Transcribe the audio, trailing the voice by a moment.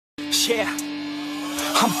Yeah,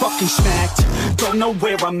 I'm fucking smacked, don't know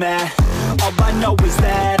where I'm at. All I know is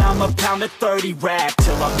that I'm a pound of 30 rack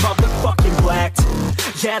till I'm motherfucking blacked.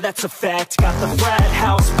 Yeah, that's a fact, got the frat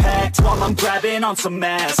house packed while I'm grabbing on some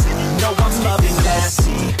ass. And you know I'm loving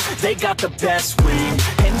Lassie, they got the best weed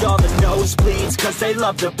and all the nosebleeds cause they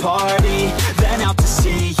love to party. Then out to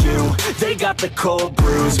see you, they got the cold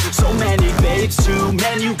brews. So many babes too,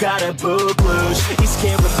 man, you gotta boo-blues. East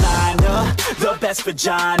Carolina, the best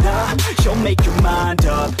vagina. You'll make your mind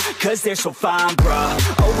up, cause they're so fine, bruh.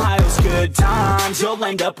 Ohio's good times, you'll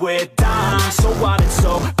end up with dimes. So what it's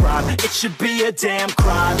so prime, it should be a damn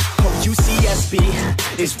crime. Oh,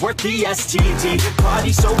 UCSB is worth the STD.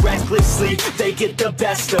 Party so recklessly, they get the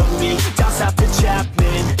best of me. Down south to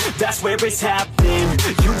Chapman, that's where it's happening.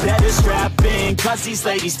 You better strap in, cause these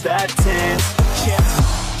ladies fat tens.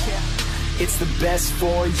 Yeah, it's the best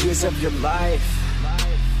 4 years of your life.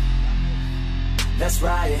 That's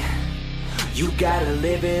right, you gotta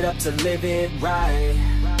live it up to live it right.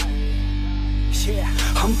 Yeah,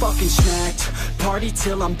 I'm fucking smacked, party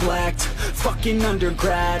till I'm blacked. Fucking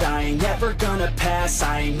undergrad, I ain't never gonna pass.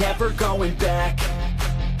 I ain't never going back.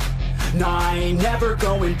 Nah, I ain't never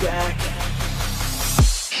going back.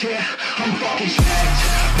 Yeah, I'm fucking smacked,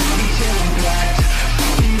 party till I'm blacked.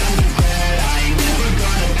 Fucking undergrad, I ain't never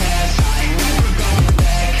gonna pass. I ain't never going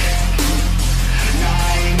back. Nah,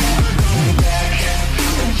 I ain't never going back.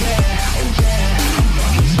 Oh yeah, oh yeah, I'm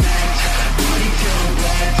fucking smacked, party till I'm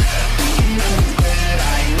blacked. Fucking undergrad,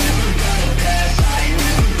 I ain't never gonna pass. I ain't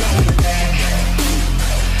never going back.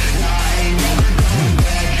 Nah, I ain't never going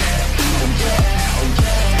back. Oh yeah, oh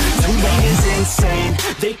yeah. Tulane is insane,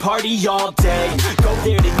 they party all day. Go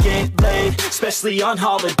there to get laid, especially on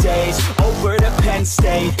holidays. Over to Penn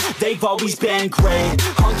State, they've always been great.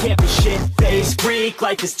 On campus shit-faced, Greek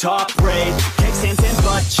life is top grade. Cake stands and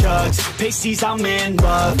butt chugs, pasties I'm in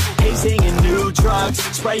love. Hazing and new drugs,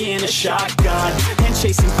 spraying a shotgun. And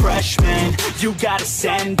chasing freshmen, you gotta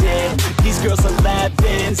send it. These girls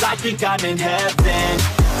 11s, I think I'm in heaven.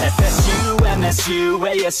 FSU, MSU,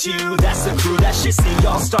 ASU, that's the crew, that's just the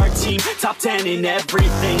all-star team. Top 10 in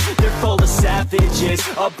everything, they're full of savages,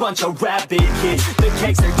 a bunch of rabid kids. The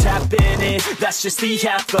kegs they're tapping in, that's just the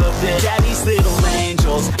half of it. Daddy's little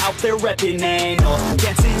angels, out there repping anal,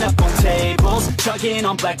 dancing up on tables, chugging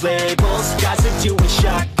on black labels. Guys are doing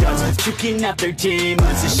shotguns, puking at their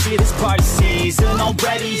demons. This shit is party season,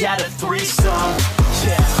 already had a threesome.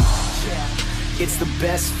 Yeah, it's the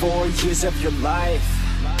best 4 years of your life.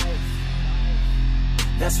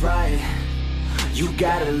 That's right, you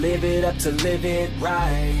gotta live it up to live it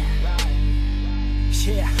right.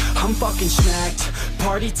 Yeah, I'm fucking smacked,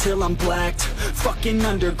 party till I'm blacked. Fucking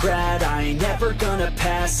undergrad, I ain't never gonna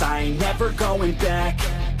pass. I ain't never going back.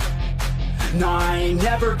 Nah, I ain't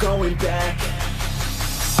never going back.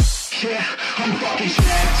 Yeah, I'm fucking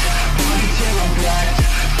smacked, party till I'm blacked.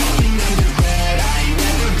 Fucking undergrad, I ain't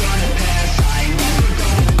never gonna pass. I ain't never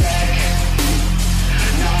going back.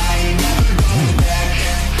 Nah, I ain't never going back.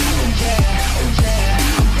 Oh yeah, oh yeah,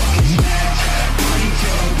 I'm fucking smacked, party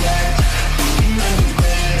till I'm blacked. Fucking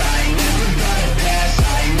undergrad, I ain't never gonna pass.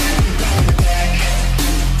 I ain't never going back.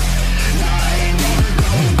 Nah, I ain't never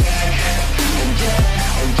going back. Oh yeah,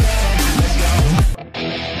 let's go.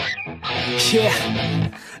 Yeah,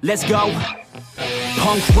 let's go.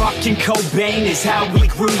 Punk rock and Cobain is how we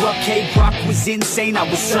grew up. K-Rock was insane, I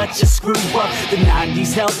was such a screw up. The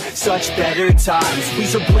 90s held such better times.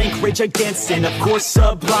 Weezer, Blink, Rage Against, and of course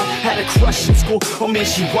Sublime. Had a crush in school, oh man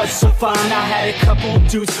she was so fine. I had a couple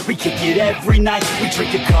dudes, we kick it every night. We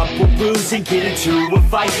drink a couple brews and get into a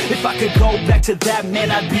fight. If I could go back to that, man,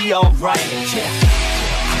 I'd be alright.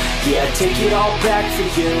 Yeah, I take it all back for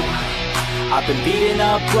you. I've been beating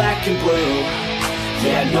up black and blue.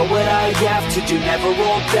 Yeah, I know what I have to do. Never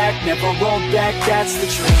roll back, that's the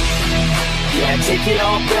truth. Yeah, take it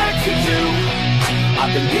all back for you. I've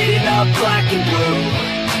been beating up black and blue.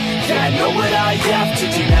 Yeah, I know what I have to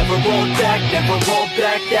do. Never roll back,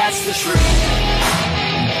 that's the truth.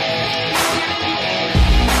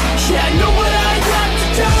 Yeah, I know what I have to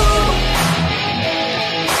do.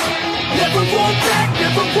 Never roll back,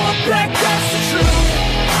 that's the truth.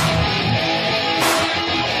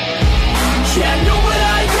 Yeah, I know what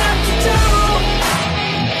I have to do.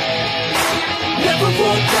 Never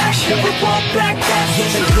roll back. never roll back. Yeah,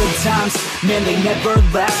 the good times, man, they never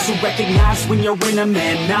last. So recognize when you're in a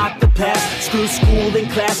man, not the past. Screw school and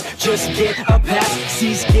class, just get a pass.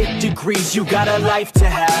 C's get degrees, you got a life to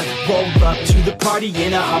have. Roll up to the party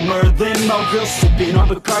in a Hummer limo, girls sipping on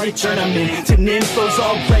Bacardi, turn them into nymphos.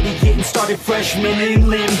 Already getting started, freshmen in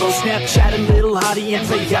limbo. Snapchat a little hottie and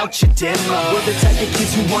play out your demo. We're the type of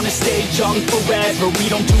kids who wanna stay young forever. We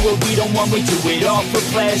don't do what we don't want, we do it all for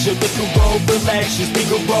pleasure. Liquor over lectures,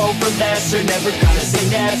 bigger over lesser. Never gonna say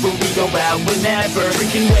never, we go out whenever.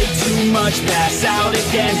 Drinking way too much, pass out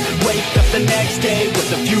again. Wake up the next day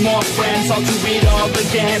with a few more friends. I'll do it all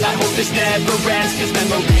again, I hope this never ends. Cause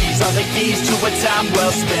memories are the keys to a time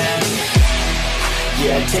well spent.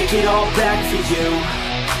 Yeah, take it all back for you.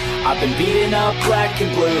 I've been beating up black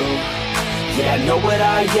and blue. Yeah, I know what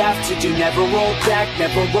I have to do. Never roll back,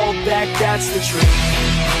 that's the truth.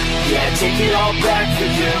 Yeah, take it all back for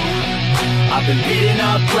you. I've been beating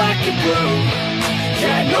up black and blue.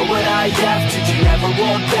 Yeah, I know what I have to do. Never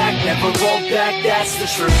roll back, that's the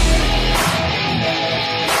truth.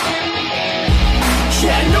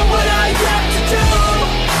 Yeah, I know what I have to do.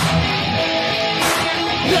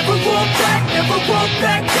 Never roll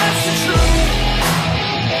back, that's the truth.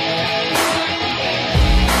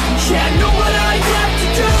 Yeah, I know what I have to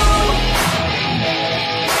do.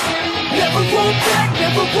 Never roll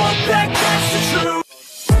back, that's the truth.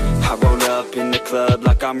 I roll up in the club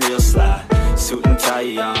like I'm real sly. Suit and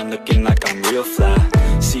tie on, looking like I'm real fly.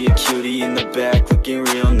 See a cutie in the back, looking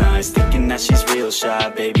real nice. Thinking that she's real shy,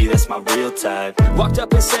 baby, that's my real type. Walked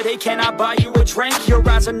up and said, hey, can I buy you a drink? Your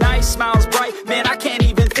eyes are nice, smiles bright, man, I can't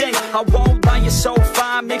even think. I won't lie, you're so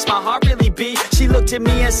fine, makes my heart really beat. She looked at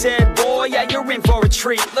me and said, boy, yeah, you're in for a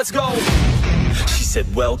treat, let's go. She said,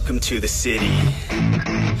 welcome to the city,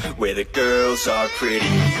 where the girls are pretty,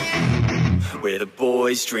 where the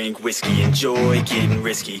boys drink whiskey, enjoy getting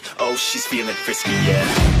risky. Oh, she's feeling frisky, yeah.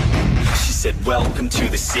 She said, welcome to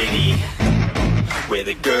the city, where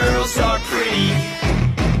the girls are pretty,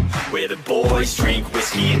 where the boys drink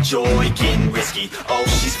whiskey, enjoy getting risky. Oh,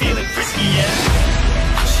 she's feeling frisky, yeah.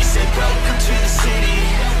 She said, welcome to the city.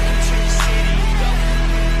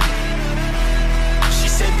 She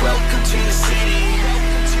said, welcome to the city.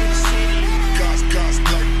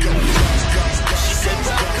 She said,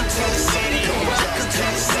 welcome to the city. Welcome to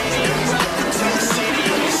the city.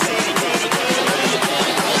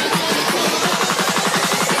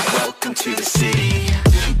 Welcome to the city.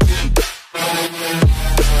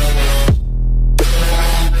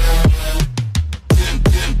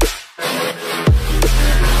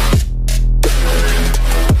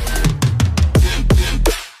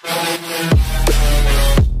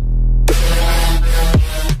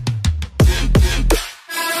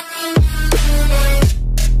 Welcome to the city.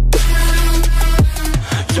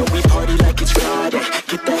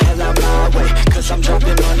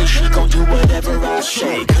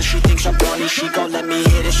 Cause she thinks I'm funny, she gon' let me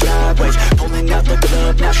hit it sideways. Pulling out the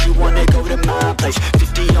club, now she wanna go to my place.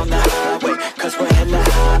 50 on the highway, cause we're hella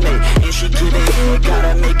high, mate. And she giving head,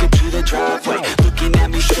 gotta make it to the driveway. Looking at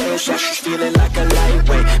me stressed, now she's feeling like a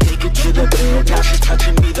lightweight. Make it to the bed, now she's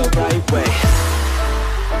touching me the right way.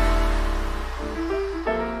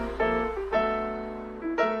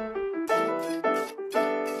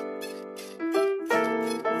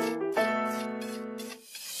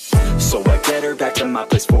 So I get her back to my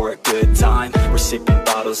place for a good time. We're sipping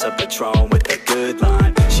bottles of Patron with a good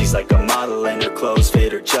line. She's like a model and her clothes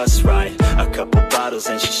fit her just right. A couple bottles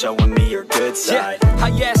and she's showing me her good side. Yeah, I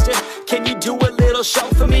asked her, can you do a little show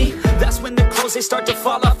for me? That's when the clothes, they start to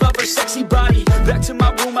fall off of her sexy body. Back to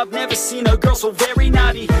my room, I've never seen a girl so very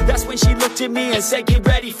naughty. That's when she looked at me and said, get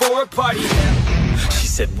ready for a party. She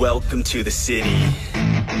said, welcome to the city,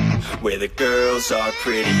 where the girls are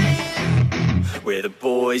pretty, where the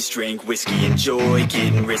boys drink whiskey, enjoy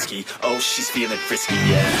getting risky. Oh, she's feeling frisky,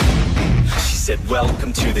 yeah. She said,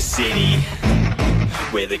 welcome to the city,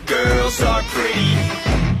 where the girls are pretty,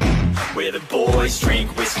 where the boys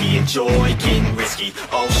drink whiskey, enjoy getting risky.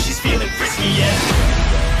 Oh, she's feeling frisky, yeah.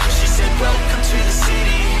 She said, welcome to the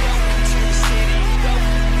city.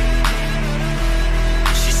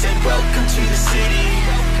 She said, welcome to the city.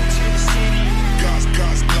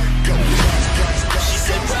 She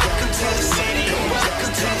said, welcome to the city.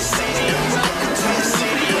 Welcome to the city. Welcome to the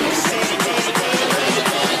city.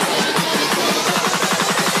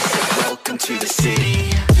 Welcome to the city.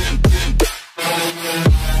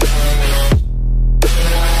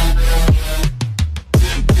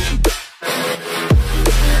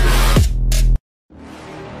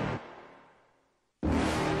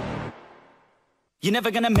 You you're never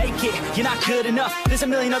gonna make it. You're not good enough, there's a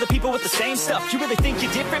million other people with the same stuff. You really think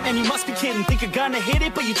you're different? Man, you must be kidding. Think you're gonna hit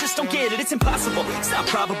it, but you just don't get it. It's impossible, it's not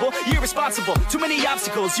probable, you're irresponsible. Too many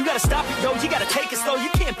obstacles, you gotta stop it, yo. You gotta take it slow, you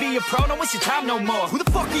can't be a pro, don't waste your time no more. Who the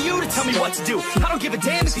fuck are you to tell me what to do? I don't give a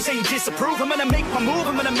damn if you say you disapprove. I'm gonna make my move,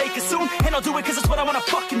 I'm gonna make it soon, and I'll do it cause it's what I wanna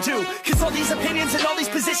fucking do. Cause all these opinions and all these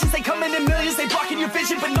positions, they come in millions, they blocking your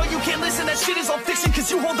vision. But no, you can't listen, that shit is all fiction. Cause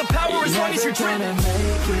you hold the power as long as you're dreaming.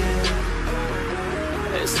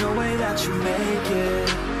 There's no way that you make it.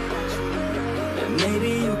 And maybe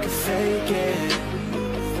you can fake it,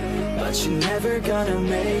 but you're never gonna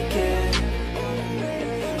make it.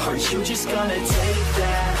 Aren't you just gonna take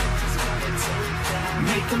that?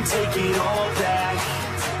 Make them take it all back.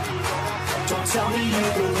 Don't tell me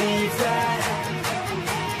you believe that.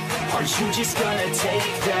 Aren't you just gonna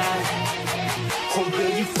take that? Or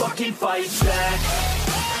will you fucking fight back?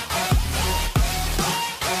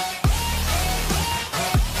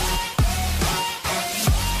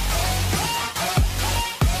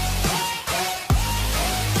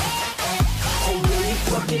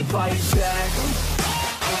 Fucking fight back.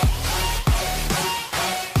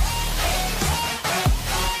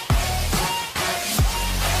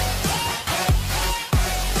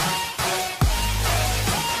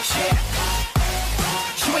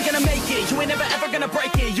 You ain't never ever gonna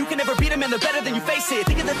break it. You can never beat them and they're better than you face it.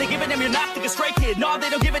 Thinking that they give a damn, you're not, think a straight kid. No, they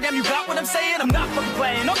don't give a damn, you got what I'm saying? I'm not fucking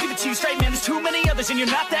playing, I'll give it to you straight, man. There's too many others and you're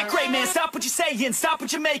not that great, man. Stop what you're saying, stop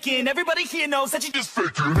what you're making. Everybody here knows that you just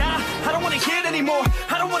faking. Nah, I don't wanna hear it anymore,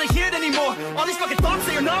 I don't wanna hear it anymore. All these fucking thoughts,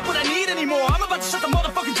 they are not what I need anymore. I'm about to shut the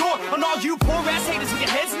motherfucking door on all you poor ass haters with your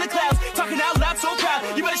heads in the clouds, talking out loud so proud.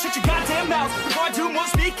 You better shut your goddamn mouth before I do more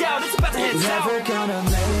speak out. It's about to head south. Never gonna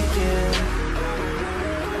make it.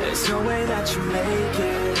 There's no way that you make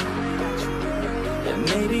it. And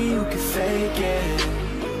maybe you could fake it,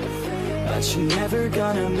 but you're never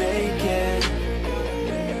gonna make it.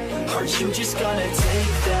 Aren't you just gonna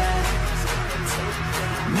take that?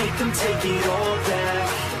 Make them take it all back.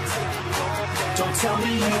 Don't tell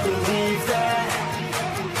me you believe that.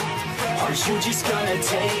 Aren't you just gonna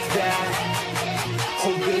take that?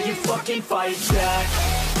 Or will you fucking fight back?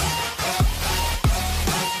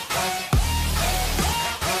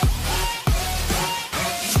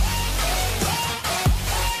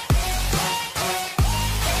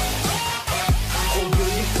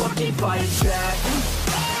 Fight back.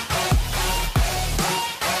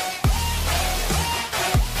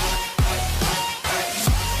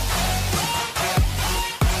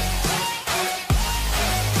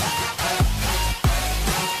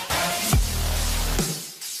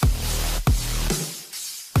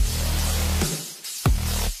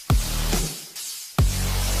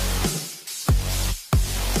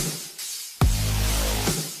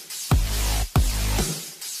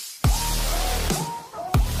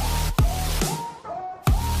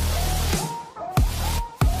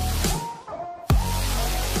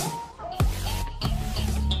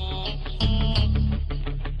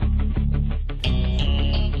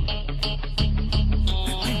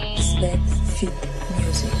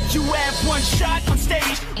 You have one shot on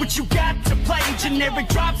stage, what you got to play? Generic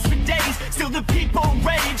drops for days, still the people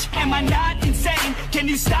rage. Am I not insane? Can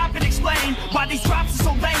you stop and explain why these drops are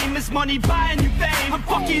so lame? Is money buying you fame? I'm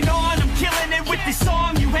fucking on, I'm killing it with this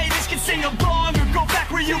song. You haters can sing along or go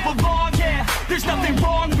back where you belong. Yeah, there's nothing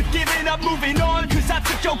wrong with giving up, moving on. Cause I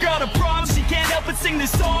took your girl to prom, she can't help but sing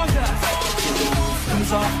this song. Till the roof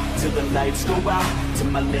comes off, till the lights go out, till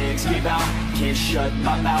my legs give out, can't shut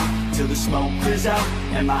my mouth, till the smoke clears out,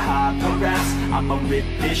 and my high progress. I'ma rip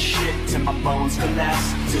this shit till my bones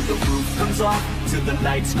collapse. Till the roof comes off, till the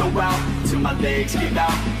lights go out, till my legs give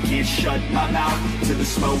out, can't shut my mouth, till the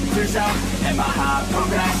smoke clears out, and my high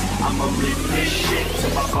progress. I'ma rip this shit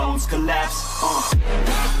till my bones collapse.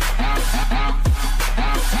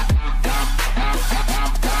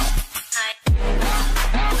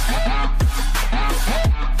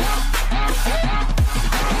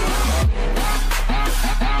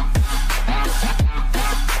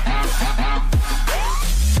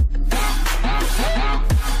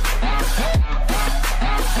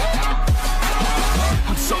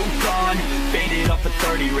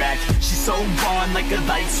 She's so on like a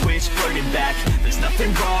light switch, flirting back. There's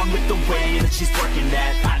nothing wrong with the way that she's working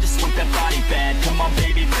that. I just want that body bad, come on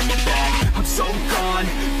baby, bring it back. I'm so gone,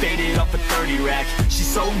 faded off a 30 rack. She's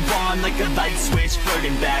so on like a light switch,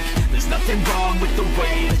 flirting back. There's nothing wrong with the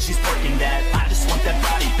way that she's working that. I just want that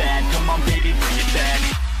body bad, come on baby, bring it back.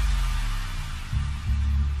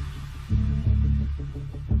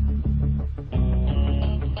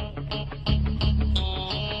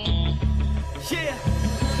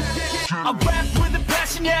 I rap with a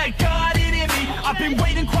passion, yeah, I got it in me. I've been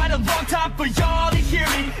waiting quite a long time for y'all to hear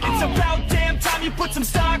me. It's about damn time you put some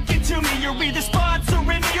stock into me. You're either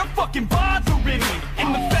sponsoring me or fucking bothering me.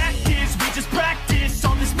 And the fact is, we just practice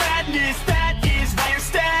all this madness. That is why your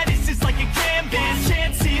status is like a canvas.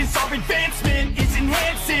 Chances our advancement is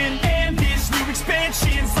enhancing, and this new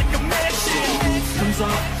expansion's like a mansion. Comes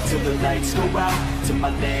up till the lights go out, till my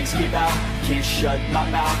legs give out. Can't shut my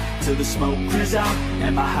mouth till the smoke clears out.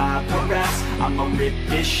 And my high harass, I'ma rip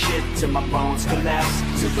this shit till my bones collapse.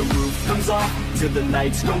 Till the roof comes off, till the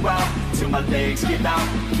lights go out, till my legs give out.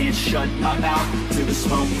 Can't shut my mouth till the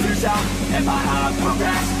smoke clears out. And my high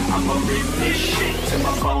harass, I'ma rip this shit till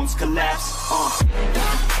my bones collapse.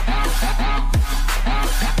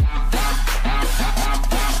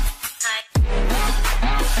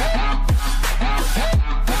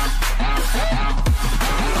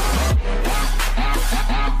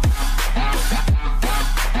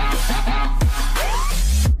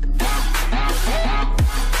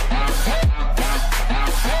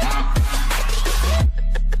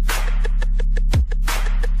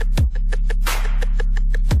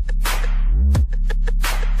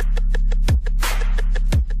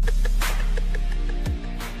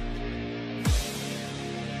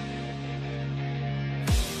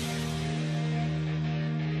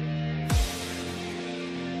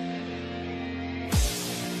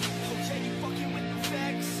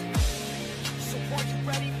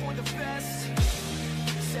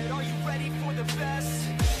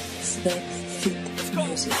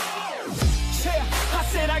 Music. Yeah, I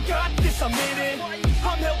said I got this, I'm in it.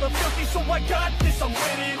 I'm hella filthy, so I got this, I'm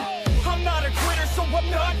winning. I'm not a quitter, so I'm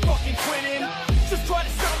not fucking quitting. Just try to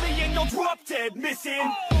stop me and you'll drop dead missing.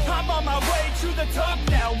 I'm on my way to the top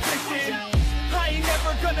now, listen. I ain't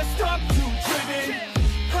never gonna stop too driven.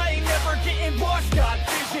 I ain't never getting lost, got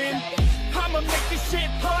vision. I'ma make this shit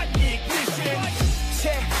hot, ignition.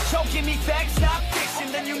 Yeah, y'all give me facts, not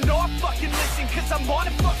fiction. Then you know I fucking listen, cause I'm on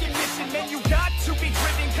a fucking mission. Man, you got to be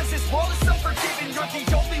driven, cause this world is unforgiving. You're the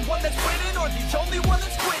only one that's winning, or the only one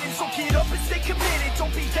that's quitting. So get up and stay committed, don't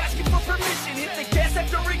be asking for permission. Hit the gas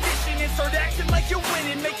after ignition and start acting like you're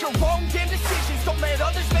winning. Make your own damn decisions, don't let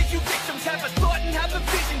others make you victims. Have a thought and have a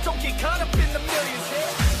vision, don't get caught up in the millions.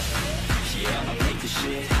 Yeah, I'ma make this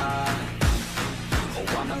shit hot. Oh,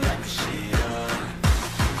 I'ma light this shit up.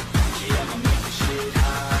 Yeah, I'ma make this shit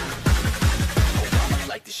hot. Oh, I'ma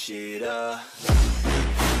light this shit up.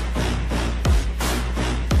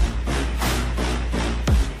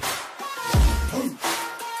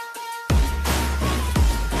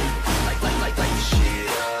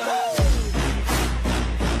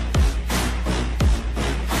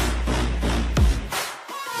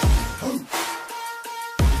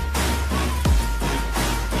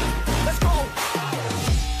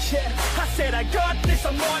 I got this,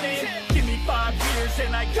 I'm on it. Give me 5 years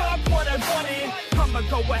and I got what I wanted. I'ma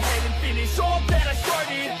go ahead and finish all that I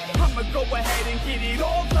started. I'ma go ahead and get it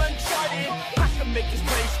all uncharted. I can make this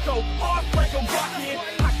place go off like a rocket.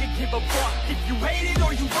 I can give a fuck if you hate it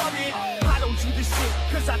or you love it. I don't do this shit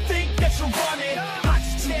cause I think that you want it. I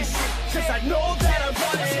just do this shit cause I know that I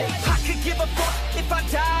want it. I could give a fuck if I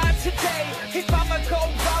die today. If I'ma go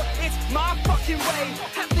out, it's my fucking way.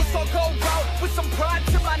 At least I'll go out with some pride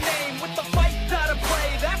to my name. With the fight that I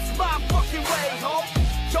play, that's my fucking way, ho.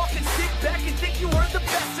 Y'all can sit back and think you heard the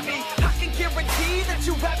best of me. I can guarantee that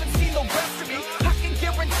you haven't seen the rest of me. I can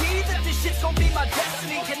guarantee that this shit's gonna be my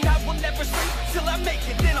destiny. And I will never sleep till I make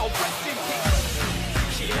it, then I'll rest in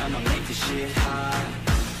peace. Yeah, I'ma make this shit hot.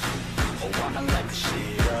 Oh, I'ma light this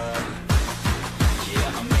shit up. Yeah,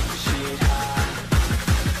 I'ma make this shit hot.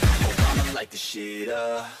 Oh, I'ma light this shit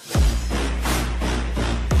up.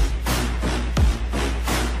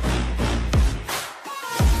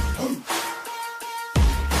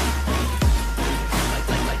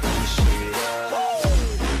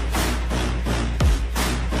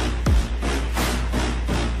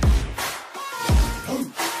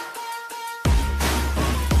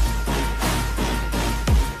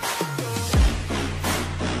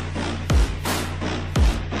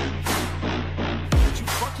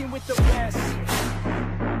 With the best,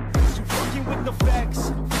 you fucking with the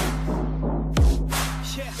facts.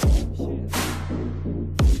 Yeah,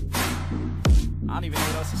 I don't even know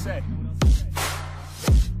what else to say.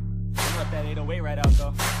 I'll let that 808 right out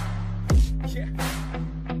though. Yeah.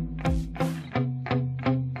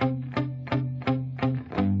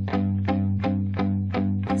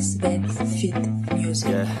 Sven Fit Music.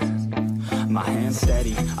 Yeah. My hands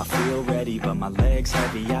steady, I feel ready, but my legs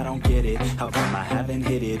heavy. I don't don't get it. How come I haven't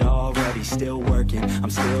hit it already? Still working, I'm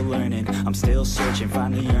still learning, I'm still searching,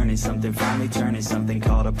 finally earning something, finally turning something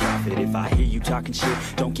called a profit. If I hear you talking shit,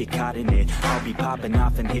 don't get caught in it. I'll be popping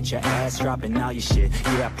off and hit your ass, dropping all your shit.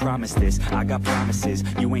 Yeah, I promise this, I got promises,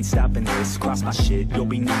 you ain't stopping this. Cross my shit, you'll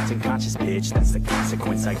be knocked unconscious, bitch. That's the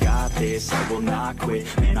consequence, I got this, I will not quit.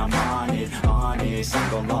 Man, I'm on it, honest,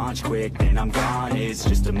 I'm gonna launch quick, then I'm gone. It's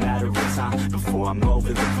just a matter of time before I'm over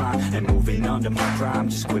the climb and moving under my prime.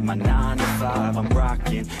 Just quit my 9 to 5, I'm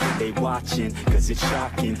rocking, and they watching, cause it's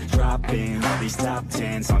shocking. Dropping all these top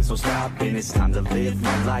 10 songs, so stopping. It's time to live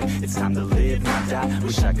my life, it's time to live, not die.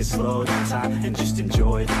 Wish I could slow down time and just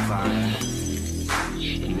enjoy the climb.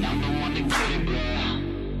 And I'm the one to get it, bro.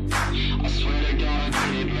 I swear to God,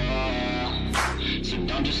 I get it, bro. So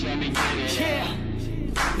don't just let me get it. Yeah,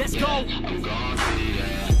 let's go. I'm gonna get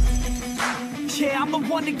it. Yeah, I'm the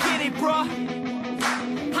one to get it, bruh.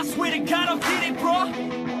 I swear to God I'll get it, bruh.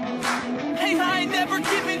 Hey, I ain't never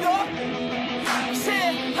giving up.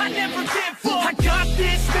 Yeah, I never give up. I got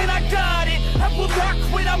this, man, I got it. I will not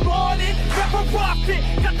quit, I'm on it. Never rock it.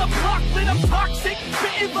 Got the block lit, I'm toxic.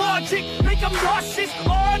 Spitting logic, make them nauseous.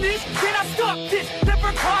 Honest, then I stop this.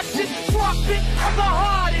 Never cautious, drop it. I'm the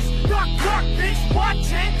hardest. Knock, knock, bitch, watch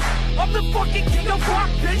it. I'm the fucking king of rock,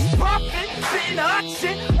 bitch. Poppin', spitting hot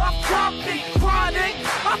shit. Off topic, chronic.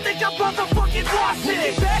 I think I'm motherfucking lost it.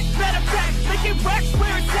 Making back, matter of fact, making racks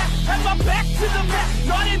where it's at. Have my back to the mat,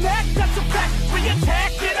 not in that, that's a fact. We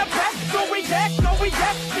attack in a pack, no react, no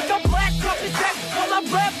react. Think I'm black, up his back. While I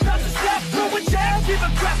rap, not to step, through a jab, give a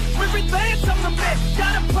crap. Where it lands, I'm the man.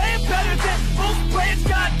 Gotta play it better than most players.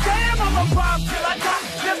 Goddamn, I'm a bomb till I die.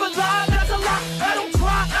 Never lie, that's a lie. I don't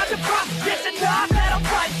try, I defy. Yes and nah, that I'm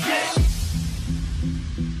right, yeah.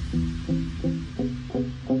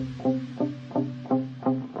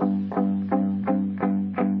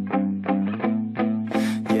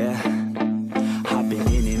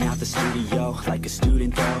 Like a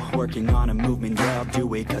student though, working on a movement, yeah, I'll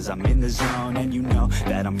do it cause I'm in the zone. And you know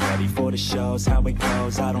that I'm ready for the shows. How it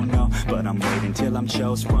goes, I don't know, but I'm waiting till I'm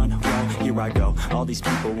chose. Front row, here I go. All these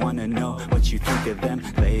people wanna know what you think of them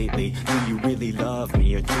lately. Do you really love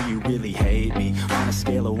me or do you really hate me? On a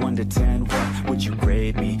scale of 1 to 10, what would you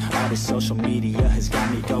grade me? All this social media has got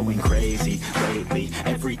me going crazy lately.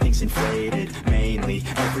 Everything's inflated, mainly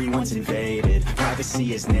everyone's invaded.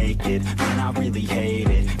 Privacy is naked, man, I really hate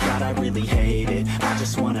it. God, I really hate it. I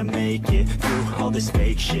just wanna make it through all this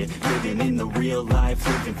fake shit. Living in the real life,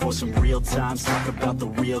 living for some real times. Talk about the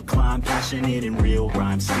real climb, passionate in real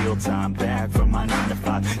rhymes. Steal time back from my 9 to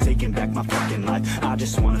 5, taking back my fucking life. I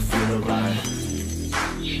just wanna feel alive.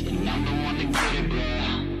 And I'm the one to get it, bro.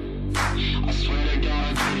 I swear to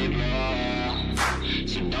God, I get it, bro.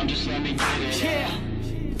 So don't just let me get it. Yeah,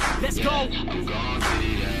 let's go. I'm gonna get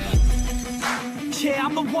it. Yeah,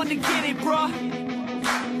 I'm the one to get it, bruh.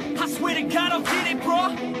 I swear to God I'll get it,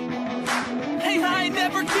 bruh. Hey, I ain't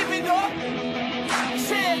never giving up.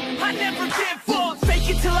 Yeah, I never give up. Fake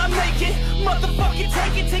it till I make it. Motherfucking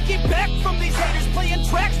take it back from these haters. Playing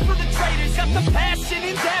tracks for the traitors. Got the passion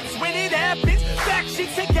and that's when it happens.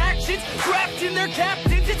 Factions take actions, drafting their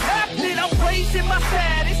captains. It's happening, I'm raising my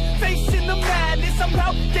status. Facing the madness, I'm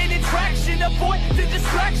out gaining traction. Avoid the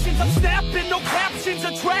distractions, I'm snapping, no captions.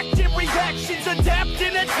 Attracting reactions,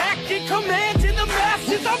 adapting, attacking, commanding the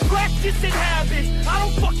masses. I'm practicing habits, I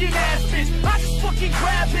don't fucking ask bitch. I just fucking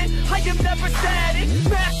grab it, I am never static.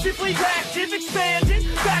 Massively active, expanding,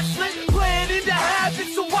 backslid, planning to have it.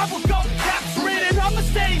 So I will go capture it and I'ma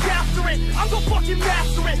stay after it. I'm gonna fucking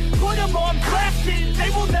master it, put them on blast it. They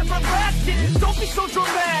will never last it, don't be so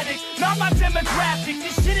dramatic. Not my demographic,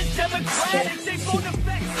 this shit is democratic. They won't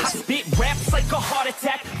affect. I spit raps like a heart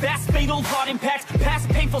attack, fast fatal heart impact, past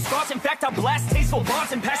painful scars. In fact, I blast tasteful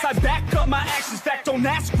bars and packs. I back up my actions, fact don't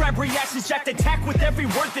ask, grab reactions, jacked attack with every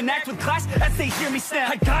word, then act with class as they hear me snap.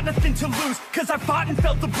 I got nothing to lose, cause I fought and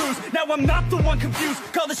felt the bruise. Now I'm not the one confused,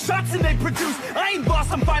 call the shots and they produce. I ain't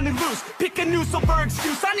lost, I'm finally loose, pick a new silver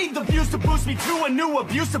excuse. I need the views to boost me to a new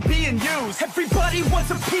abuse of being used. Everybody wants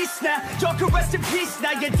a piece now, y'all can rest in peace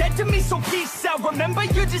now. You're dead to me, so peace out. Remember,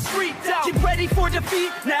 you're just freaked out. Get ready for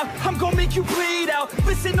defeat now, I'm gonna make you bleed out.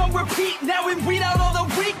 Listen on repeat now and weed out all the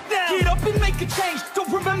weak now. Get up and make a change,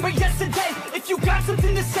 don't remember yesterday. If you got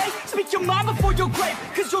something to say, speak your mind before your grave.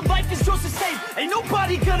 Cause your life is yours to save, ain't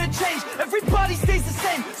nobody gonna change. Everybody stays the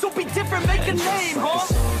same, so be different, make a name, huh?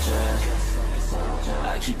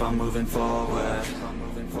 I keep on moving forward,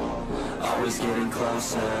 always getting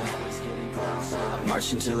closer. I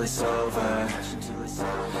march until it's over,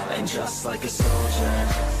 and just like a soldier,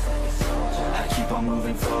 I keep on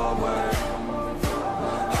moving forward,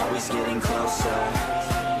 always getting closer.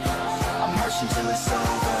 I march until it's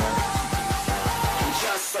over.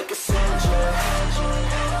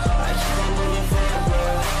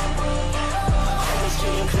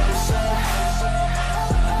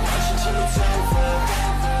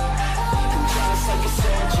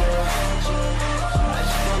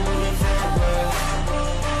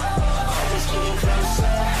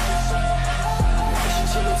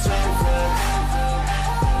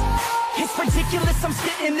 ridiculous. I'm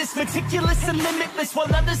spitting this meticulous and limitless,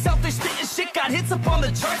 while others out there spitting shit got hits up on the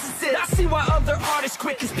charts and shit. I see why other artists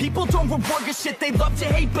quit, cause people don't reward good shit. They love to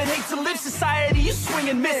hate but hate to live. Society, you swing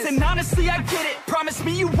and miss, and honestly I get it. Promise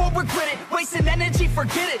me you won't regret it. Wasting energy,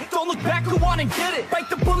 forget it. Don't look back, go on and get it. Bite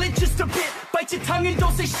the bullet just a bit, bite your tongue and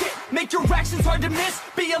don't say shit. Make your actions hard to miss,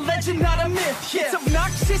 be a legend not a myth. Yeah. It's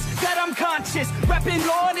obnoxious that I'm conscious, rapping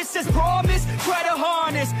honest as promise. Try to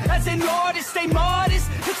harness, as an artist stay modest.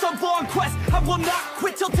 It's a long quest, I will not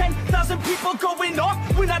quit till 10,000 people going off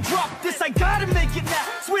when I drop this. I gotta make it now,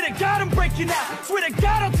 swear to God I'm breaking out. Swear to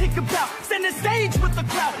God I'll take a bow, stand the stage with the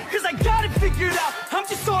crowd, cause I got it figured out. I'm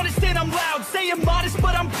just honest and I'm loud, saying modest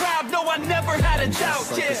but I'm proud. No, I never had a doubt.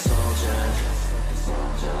 Just like a soldier,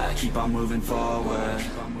 I keep on moving forward,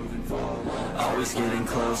 always getting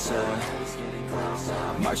closer,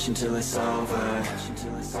 marching till it's over.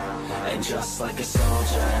 And just like a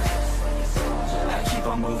soldier, I keep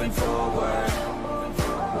on moving forward,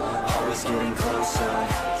 always getting closer,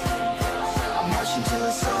 I'm marching till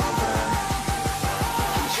it's over.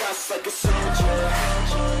 And just like a soldier,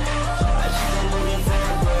 I keep on moving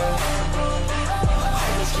forward,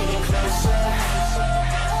 always getting closer,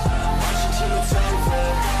 I'm marching till it's over.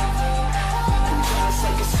 And just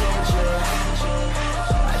like a soldier,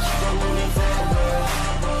 I keep on moving forward,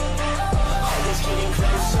 always getting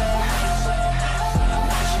closer, I'm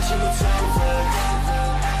marching till it's over.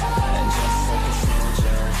 And just like a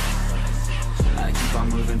soldier, I keep on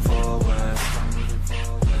moving forward,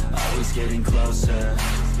 always getting closer,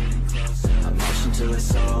 I'm marching till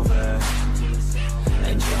it's over.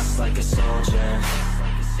 And just like a soldier,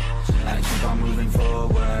 I keep on moving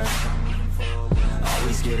forward,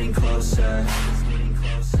 always getting closer,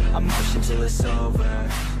 I'm marching till it's over.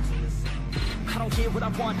 I don't get what I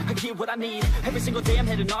want, I get what I need. Every single day I'm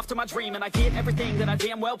heading off to my dream, and I get everything that I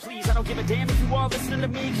damn well please. I don't give a damn if you all listening to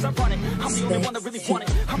me, cause I run it. I'm the only one that really want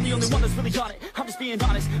it, I'm the only one that's really on it. I'm just being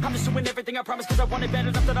honest, I'm just doing everything I promise, cause I want it bad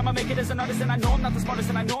enough that I'ma make it as an artist. And I know I'm not the smartest,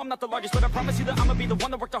 and I know I'm not the largest, but I promise you that I'ma be the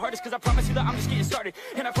one that worked the hardest. Cause I promise you that I'm just getting started,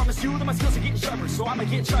 and I promise you that my skills are getting sharper. So I'ma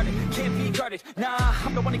get charted, can't be guarded. Nah,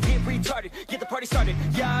 I'm the one to get retarded. Get the party started,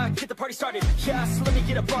 yeah, get the party started. Yeah, so let me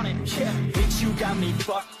get up on it, yeah. Bitch, you got me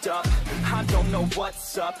fucked up, I don't know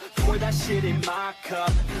what's up. Pour that shit in my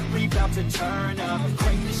cup, we bout to turn up.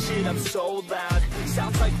 Crank this shit up so loud,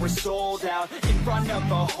 sounds like we're sold out. In front of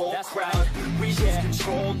a whole crowd, we lose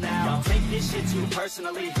control now. Don't take this shit too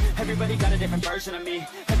personally, everybody got a different version of me.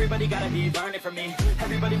 Everybody gotta be learning from me,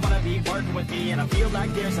 everybody wanna be working with me. And I feel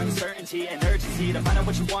like there's uncertainty and urgency to find out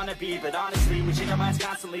what you wanna be. But honestly, we change our minds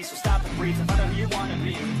constantly, so stop and breathe and find out who you wanna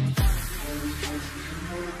be.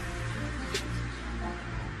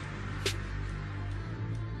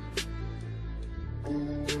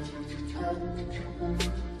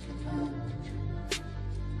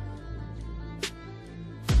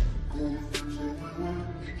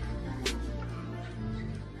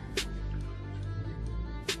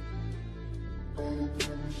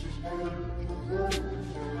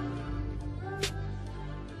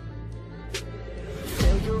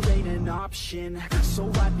 Failure ain't an option, so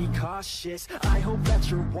I'd be cautious. I hope that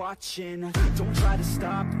you're watching, don't try to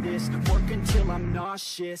stop this. Work until I'm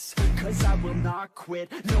nauseous, cause I will not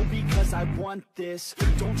quit. No, because I want this,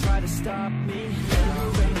 don't try to stop me.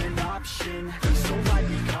 Failure ain't an option, so I'd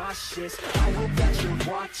be cautious. I hope that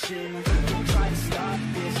you're watching, don't try to stop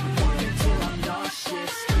this. Work until I'm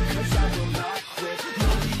nauseous, cause I will not quit. No,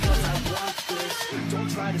 because I want this, don't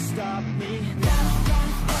try to stop me now.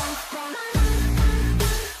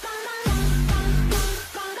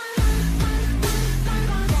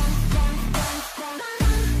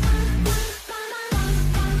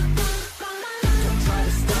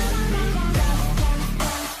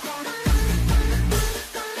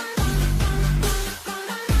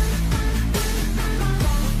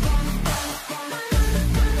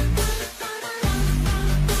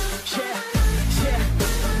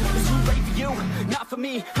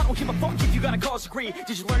 Me, I don't give a fuck if you got a college degree.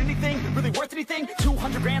 Did you learn anything really worth anything?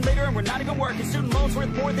 200 grand later and we're not even working. Student loans worth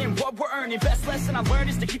more than what we're earning. Best lesson I learned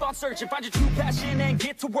is to keep on searching. Find your true passion and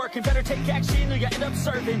get to work. And better take action or you end up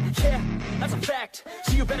serving. Yeah, that's a fact.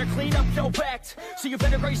 So you better clean up your act. So you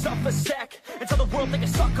better raise up a sack and tell the world they can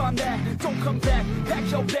suck on that. Don't come back, pack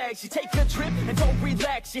your bags. You take a trip and don't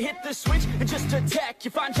relax. You hit the switch and just attack. You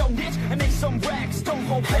find your niche and make some racks. Don't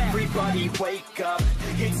hold back. Everybody wake up,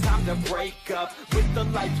 it's time to break up with the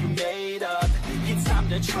life you made up. It's time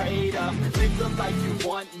to trade up, live the life you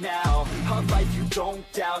want now, a life you don't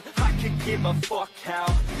doubt. I could give a fuck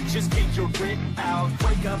how, just get your grit out.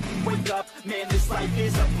 Wake up, man, this life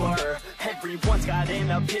is a blur. Everyone's got an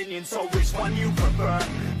opinion, so which one you prefer?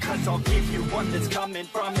 Cause I'll give you one that's coming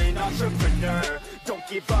from an entrepreneur. Don't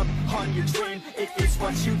give up on your dream if it's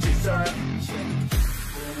what you deserve.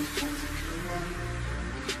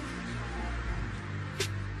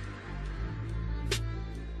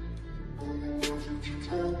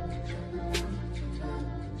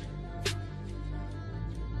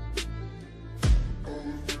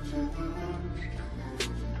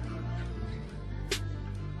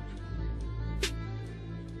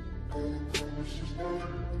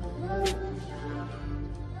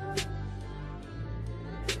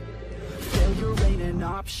 Failure ain't an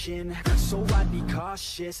option, so I'd be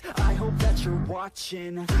cautious. I hope that you're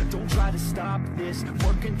watching. Don't try to stop this,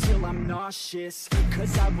 work until I'm nauseous.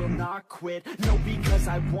 Cause I will not quit, no, because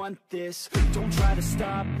I want this. Don't try to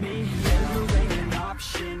stop me, failure ain't an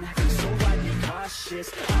option, so I'd be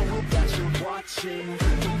cautious. I hope that you're watching.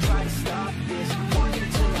 Don't try to stop this, work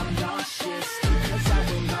until I'm nauseous. Cause I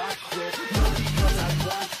will not quit, no, because I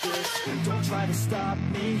want this. Don't try to stop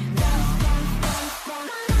me now.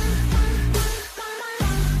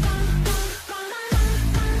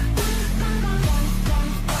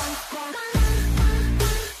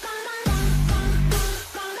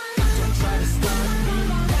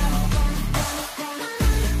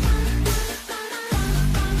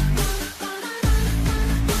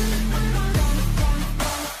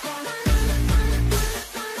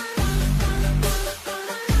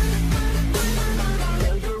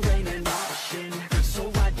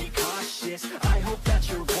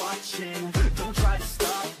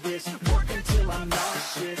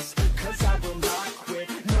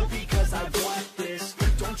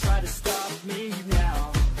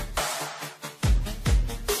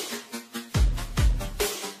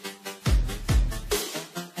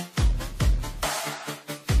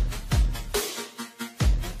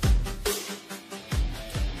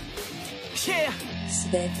 Yeah,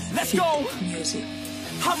 Svet let's go. Music.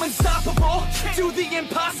 I'm unstoppable, do the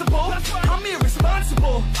impossible. I'm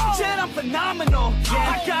irresponsible, yet I'm phenomenal.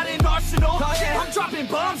 I got an arsenal, I'm dropping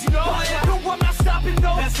bombs, you know. No, I'm not stopping,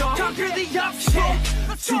 no. Conquer the obstacle.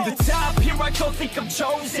 To the top, here I go, think I'm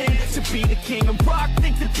chosen to be the king of rock,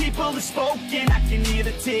 think the people have spoken. I can hear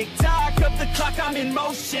the tick-tock of the clock, I'm in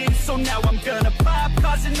motion. So now I'm gonna pop,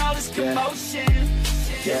 causing all this commotion.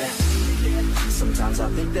 Yeah, sometimes I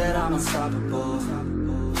think that I'm unstoppable.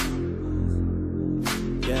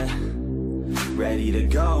 Yeah, ready to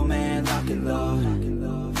go, man, lock and load.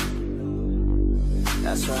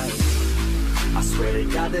 That's right, I swear to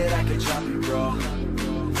God that I could drop you, bro.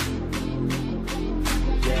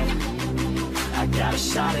 Yeah, I got a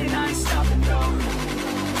shot and I ain't stopping, no.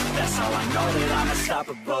 That's how I know that I'm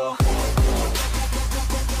unstoppable.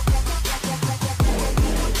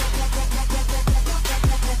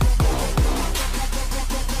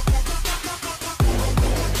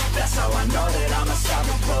 That's how I know that I'm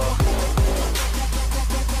unstoppable.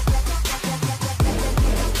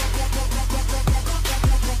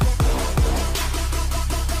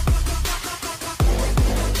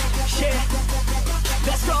 Yeah,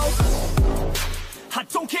 let's go. I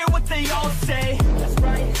don't care what they all say. That's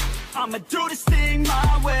right, I'ma do this thing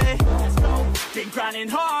my way. Let's go. Been grinding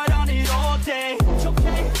hard on it all day.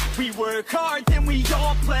 Okay, we work hard, then we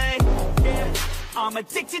all play. Yeah, I'm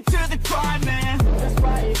addicted to the grind, man. That's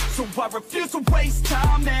right, so I refuse to waste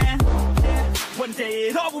time, man. Yeah, one day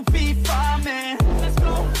it all will be fine, man. Let's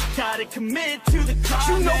go. Gotta commit to the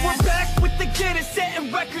climb, you know, man. We're back with the Guinness,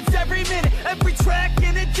 setting records every minute, every track.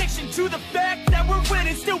 In addiction to the fact that we're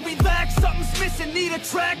winning, still we lack something's missing. Need a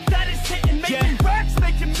track that is hitting, making racks,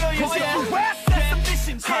 making millions. Oh, yeah. That's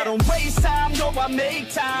the mission. I don't waste time, no, I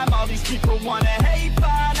make time. All these people wanna hate,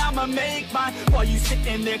 fine, I'ma make mine. While you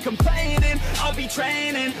sitting there complaining, I'll be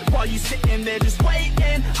training. While you sitting there just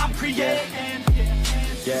waiting, I'm creating.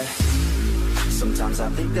 Yeah, sometimes I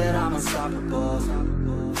think that I'm unstoppable.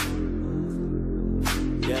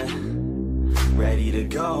 Yeah, ready to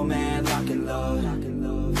go, man, lock and load.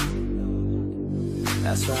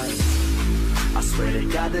 That's right, I swear to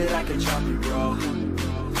God that I could drop you, bro.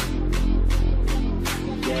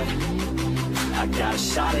 Yeah, I got a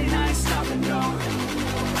shot and I ain't stopping, no.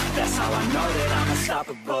 That's how I know that I'm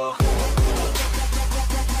unstoppable.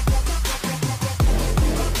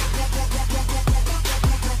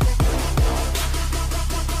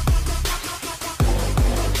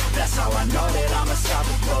 That's how I know that I'm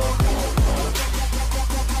unstoppable.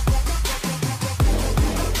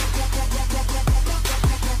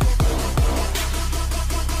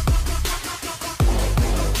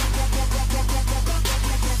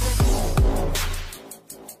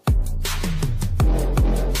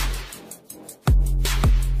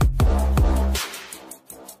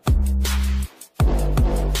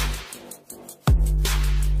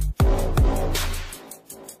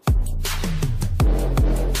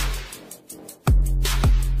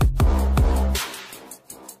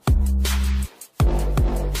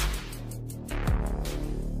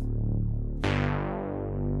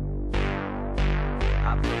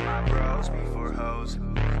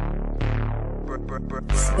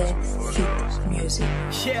 Svet Fit Music.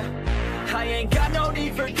 Yeah, I ain't got no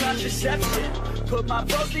need for contraception. Put my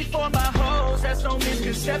bros before my hoes, that's no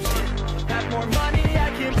misconception. Have more money I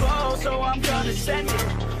can blow, so I'm gonna send it.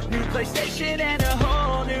 New PlayStation and a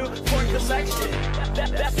whole new porn collection.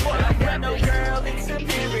 That's what I got, no girl, it's a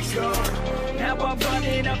miracle. Now I'm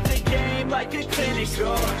running up the game like a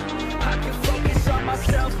clinical. I can focus on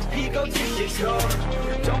myself, egotistical.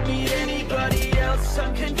 Don't need anybody else,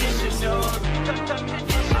 unconditional.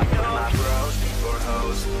 I put my bros before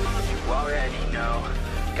hoes, you already know.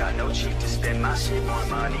 Got no cheap to spend my shit, more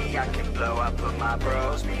money I can blow. I put my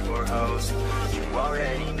bros before hoes, you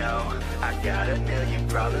already know. I got a million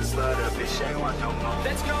problems, but a bitch ain't want no more.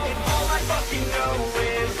 Let's go. And all I fucking know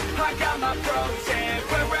is I got my bros, and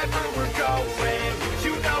wherever we're going,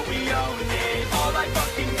 you know we own it. All I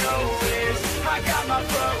fucking know is I got my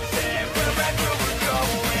bros, and wherever we're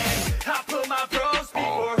going, I put my bros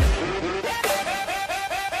before.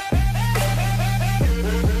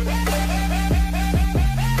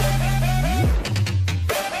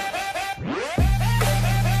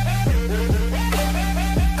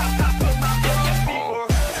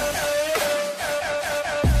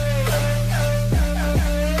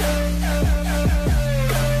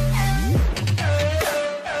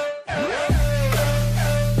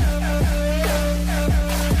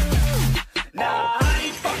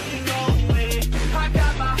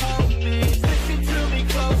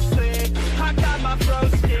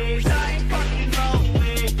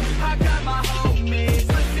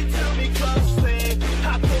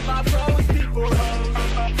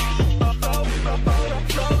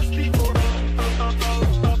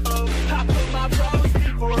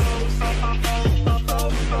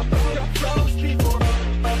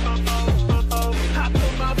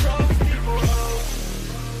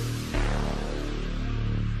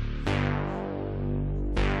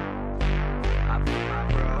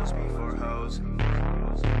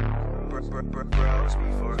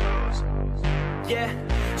 Yeah,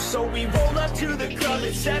 so we roll up to the club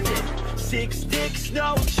at 7. 6 dicks,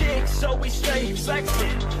 no chicks, so we straight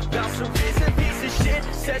flexing. Bounce a piece of shit,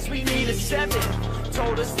 says we need a 7.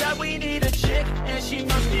 Told us that we need a chick, and she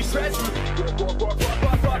must be present.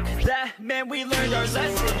 Fuck that, man, we learned our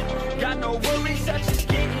lesson. Got no worries, such as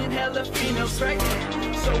getting hella females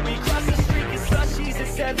pregnant. So we cross the street, get slushies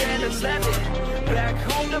at 7-Eleven. Back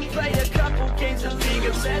home to play a couple games of League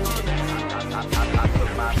of Legends. I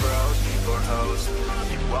put my bros before hoes,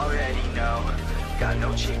 you already know. Got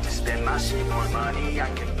no cheap to spend my shit, more money I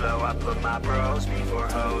can blow. I put my bros before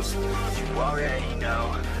hoes, you already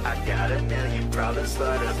know. I got a million problems,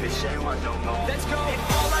 but a bitch ain't want no more. Let's go. And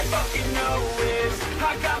all I fucking know is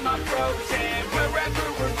I got my bros, and wherever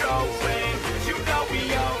we're going, you know we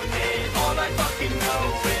own it. All I fucking know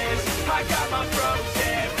is I got my bros,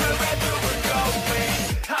 and wherever we're going,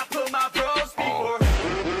 I put my bros before.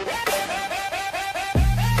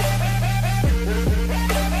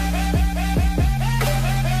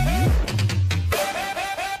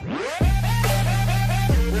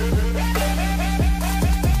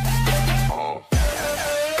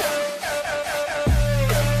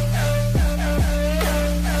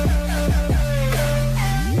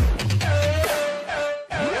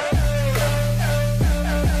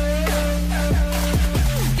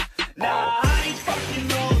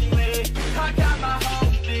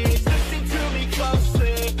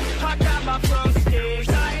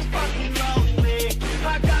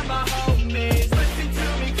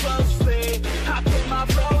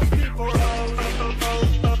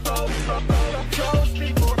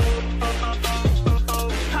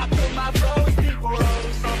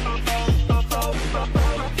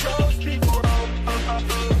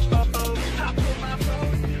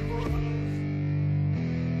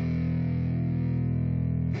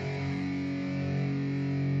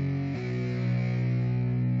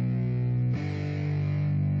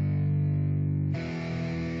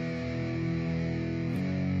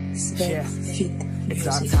 Svet Fit It's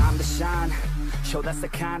our Music. time to shine. Yo, that's the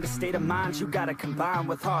kind of state of mind you gotta combine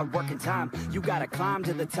with hard work and time. You gotta climb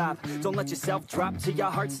to the top. Don't let yourself drop till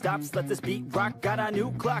your heart stops. Let this beat rock. Got a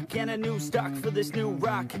new clock and a new stock for this new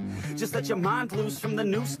rock. Just let your mind loose from the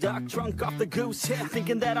new stock. Drunk off the goose,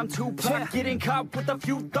 thinking that I'm too pop. Getting caught with a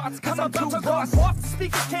few thoughts, cause I'm too lost. Off the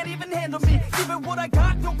speakers can't even handle me. Even what I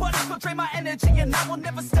got, nobody's gonna drain my energy. And I will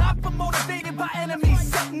never stop, I'm motivated by enemies.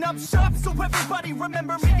 Setting up shop so everybody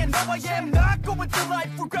remember me. And no, I am not going through life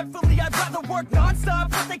regretfully. I'd rather work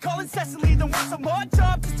non-stop, what they call incessantly, than work some odd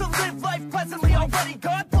job just to live life pleasantly. Already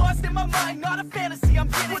got lost in my mind, not a fantasy. I'm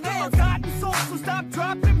getting with a forgotten soul, so stop,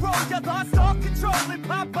 drop, and roll. You lost all control and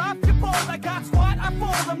pop off your ball. I got squat, I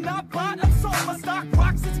fall, I'm not bought, I'm sold. My stock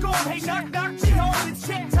rocks, it's gold. Hey, knock, knock, she home. It's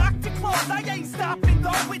shit, talk to close. I ain't stopping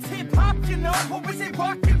though. It's hip-hop, you know. Or is it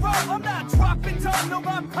rock and roll? I'm not dropping down. No,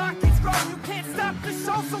 my pocket's grow. You can't stop the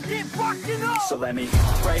show, so get rockin' up. So let me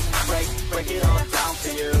break it all down for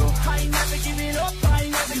you. I ain't never giving up. I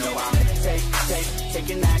ain't never You know giving up. I'm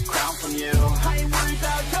taking that crown from you. I ain't worried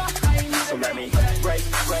about you. I ain't So never let me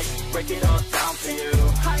break it all down for you.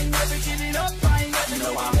 I ain't never giving up. I ain't never You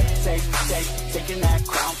know giving I'm up. taking that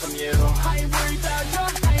crown from you. I ain't worried about you.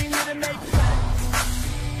 I ain't here to make plans.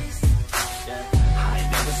 I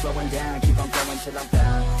ain't never slowing down, keep on going till I'm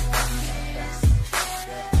down.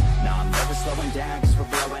 No, I'm never slowing down, cause we're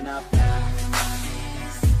blowing up now.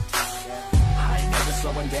 I ain't never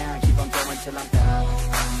slowing down, keep on going till I'm down.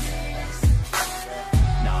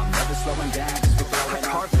 No, I'm never slowing down, cause we're blowing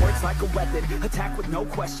up. Hard words like a weapon, attack with no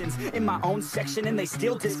questions. In my own section and they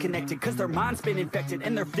still disconnected, cause their mind's been infected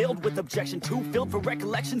and they're filled with objection. Too filled for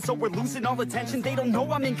recollection, so we're losing all attention. They don't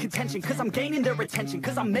know I'm in contention, cause I'm gaining their attention,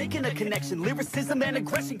 cause I'm making a connection. Lyricism and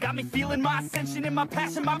aggression got me feeling my ascension. In my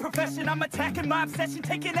passion, my profession, I'm attacking my obsession,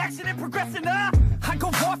 taking action and progressing. I go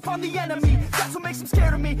off on the enemy, that's what makes them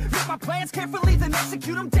scared of me. Make my plans carefully, then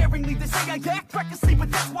execute them daringly. They say I act recklessly,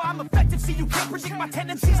 but that's why I'm effective. See, you can't predict my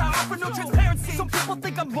tendencies, I offer no transparency. Some people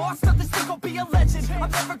think I'm lost, others think I'll be a legend.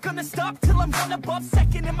 I'm never gonna stop till I'm one above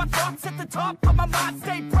second. And my thoughts at the top, but my mind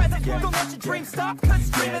stay present. Don't let your dreams stop, cause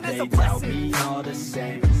dreaming is a They tell blessing. me all the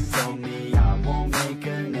same, told me I won't make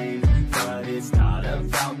a name, but it's not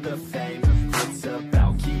about the fame, it's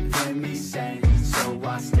about keeping me sane. So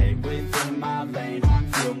I stay within my lane,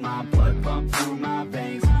 feel my blood pump through my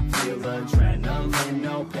veins, feel adrenaline,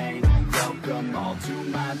 no pain, welcome all to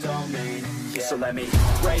my domain. So let me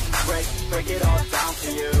break it all down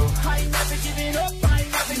for you. I ain't never giving up, I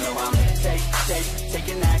ain't never You know giving I'm up.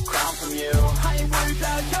 taking that crown from you. I ain't worried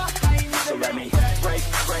about you, I ain't So never let me giving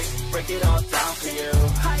break it all down for you.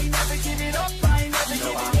 I ain't never giving up, I ain't never You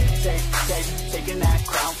know giving up. I'm taking that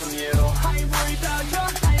crown from you. I ain't worried about you,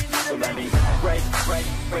 I ain't So never let me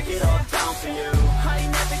giving break it all down for you. I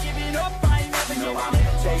ain't never giving up, I ain't never You know giving I'm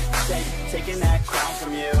up. taking that crown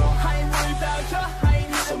from you. I ain't worried about you, I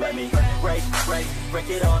ain't So never let me giving break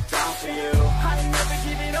it all down for you. I ain't never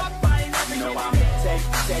giving up, I ain't never You know giving I'm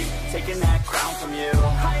up. taking that crown from you.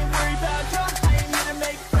 I ain't worried about you, I ain't here to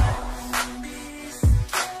make friends.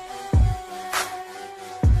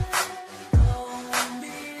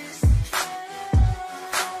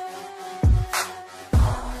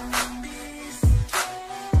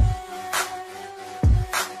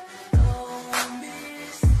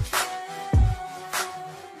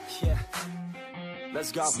 Yeah.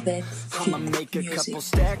 Let's go. Sweat I'ma Fit make a Music. couple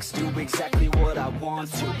stacks, do exactly what I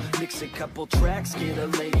want to. Mix a couple tracks, get a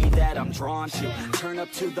lady that I'm drawn to. Turn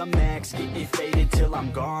up to the max, get it faded till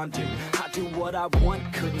I'm gone, dude. I do what I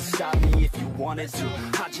want, couldn't stop me if you wanted to.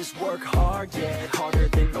 I just work hard, yeah, harder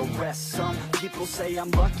than the rest. Some people say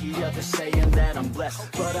I'm lucky, others saying that I'm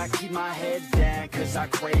blessed. But I keep my head down, cause I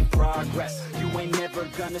crave progress. You ain't never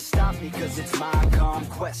gonna stop me, cause it's my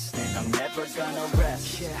conquest. And I'm never gonna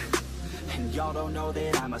rest, yeah. And y'all don't know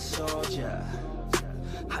that I'm a soldier.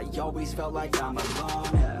 I always felt like I'm alone,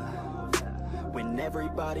 yeah. When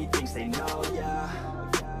everybody thinks they know, yeah.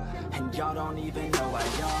 And y'all don't even know I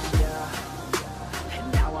own, yeah.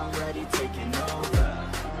 And now I'm ready taking over,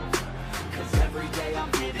 cause every day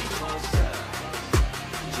I'm getting closer.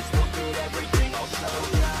 Just look at everything I'll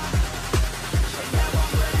show ya. And now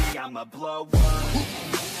I'm ready, I'ma blow up.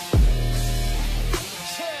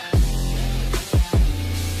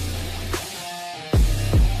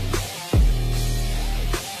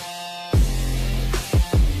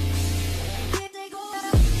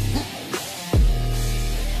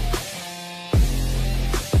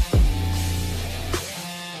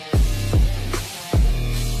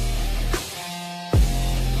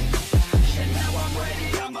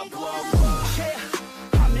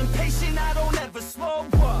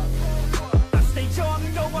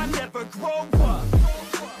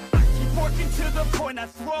 I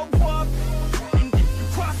throw up. And if you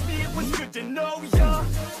cross me, it was good to know ya.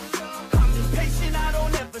 I'm impatient, I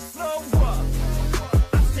don't ever slow up.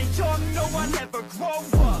 I stay young, no, I never grow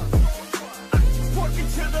up. I keep working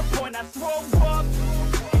to the point I throw up.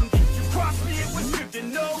 And if you cross me, it was good to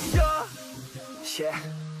know ya. Yeah.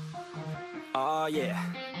 Oh yeah.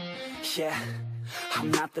 Yeah. I'm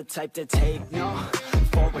not the type to take no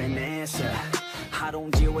for an answer. I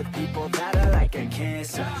don't deal with people that are like a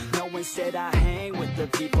cancer. No, instead I hang with the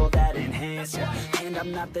people that enhance ya. And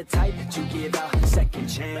I'm not the type to give out second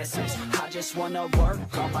chances. I just wanna work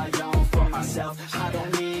on my own for myself. I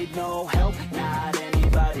don't need no help, not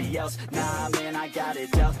anybody else. Nah, man, I got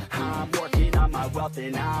it dealt. I'm working on my wealth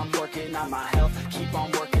and I'm working working on my health, keep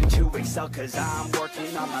on working to excel, cause I'm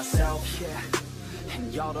working on myself, yeah.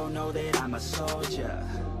 And y'all don't know that I'm a soldier.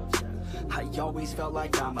 I always felt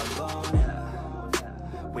like I'm alone, yeah.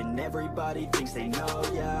 When everybody thinks they know,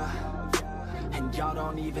 yeah. And y'all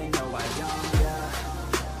don't even know I am,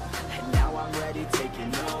 yeah. And now I'm ready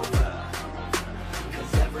taking over,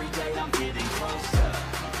 cause every day I'm getting closer.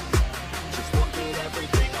 Just look at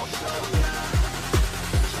everything I'll show ya.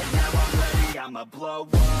 And now I'm ready, I'ma blow up.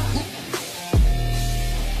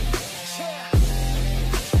 Yeah.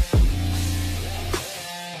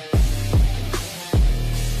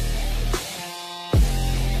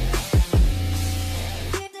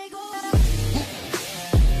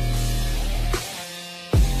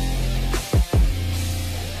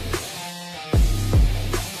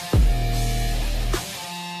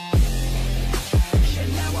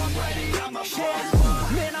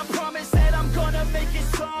 Man, I promise that I'm gonna make it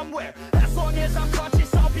somewhere. As long as I'm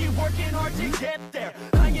conscious, I'll be working hard to get there.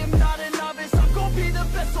 I am not a novice, I'm gonna be the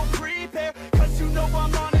best, so prepare. Cause you know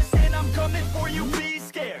I'm honest and I'm coming for you, be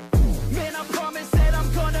scared. Man, I promise that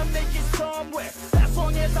I'm gonna make it somewhere. As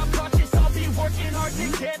long as I'm conscious, I'll be working hard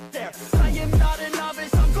to get there. I am not a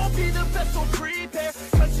novice, I'm gonna be the best, so prepare.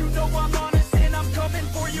 Cause you know I'm honest and I'm coming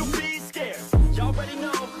for you, be scared. Y'all already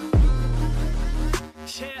know.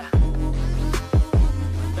 Yeah.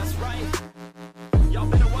 That's right, y'all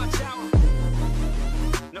better watch out.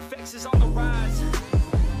 NoFX is on the rise.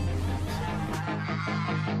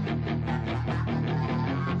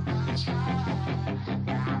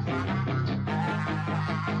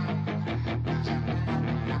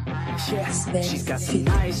 Yeah, she's got some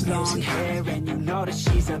nice long hair, and you know that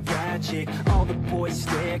she's a bad chick. All the boys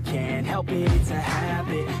stare, can't help it, it's a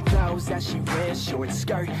habit. Clothes that she wears, short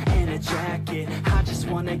skirt and a jacket. I just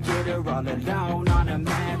wanna get her all alone on a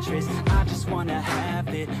mattress. I just wanna have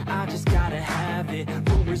it, I just gotta have it.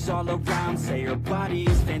 Rumors all around say her body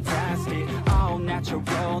is fantastic. All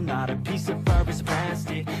natural, not a piece of fur is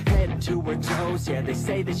plastic. Head to her toes, yeah, they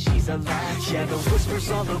say that she's a latch. Yeah, the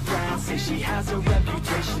whispers all around say she has a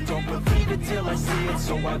reputation. Don't believe it till I see it,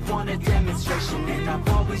 so I want a demonstration. And I've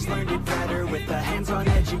always learned it better with a hands-on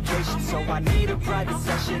education. So I need a private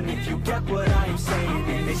session if you get what I am saying.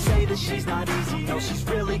 And they say that she's not easy, no, she's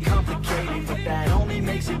really complicated. But that only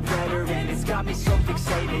makes it better, and it's got me so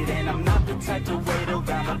fixated. And I'm not the type to wait around,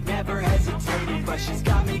 I've never hesitated. But she's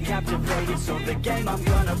got me captivated, so the game, I'm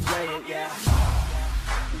gonna play it, yeah.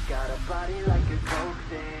 You got a body like a coke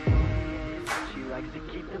thing. She likes to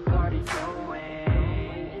keep the party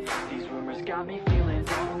going. These rumors got me feeling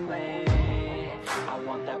lonely. I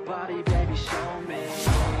want that body, baby, show me.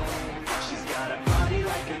 She's got a body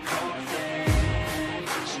like a coke thing.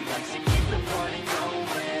 She likes to keep the party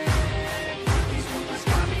going. These rumors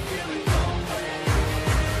got me feeling lonely.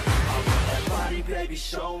 I want that body, baby,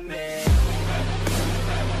 show me.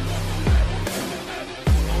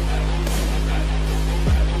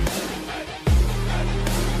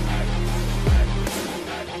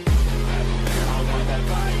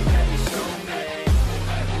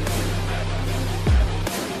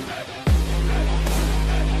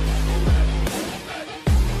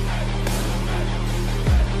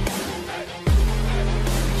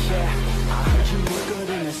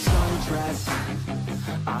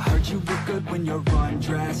 I heard you look good when you're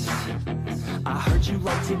undressed. I heard you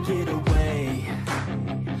like to get away.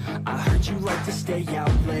 I heard you like to stay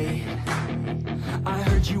out late. I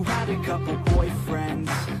heard you had a couple boyfriends.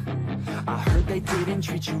 I heard they didn't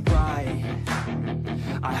treat you right.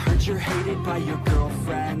 I heard you're hated by your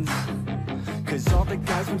girlfriends, cause all the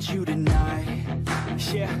guys want you tonight.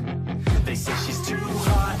 Yeah, they say she's too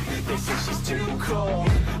hot, they say she's too cold.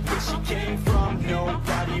 Where she came from,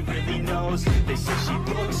 nobody really knows. They say she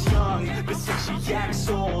looks young, but say she acts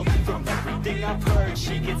old. From everything I've heard,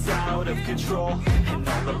 she gets out of control. And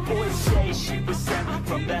all the boys say she was sent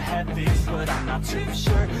from the heavens, but I'm not too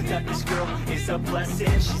sure that this girl is a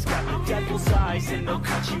blessing. She's got the devil's eyes and they'll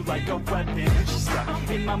cut you like a weapon. She's stuck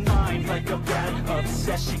in my mind like a bad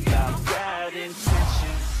obsession. Got bad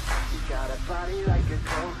intentions. She got a body like a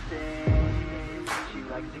coke thing. She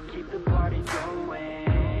likes to keep the party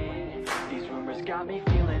going. These rumors got me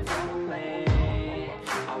feeling lonely.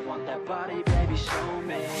 I want that body, baby, show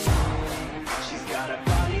me. She's got a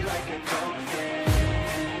body like a coke thing.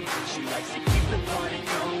 She likes to keep the party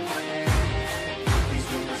going. These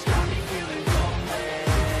rumors got me feeling lonely.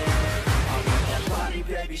 I want that body,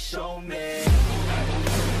 baby, show me.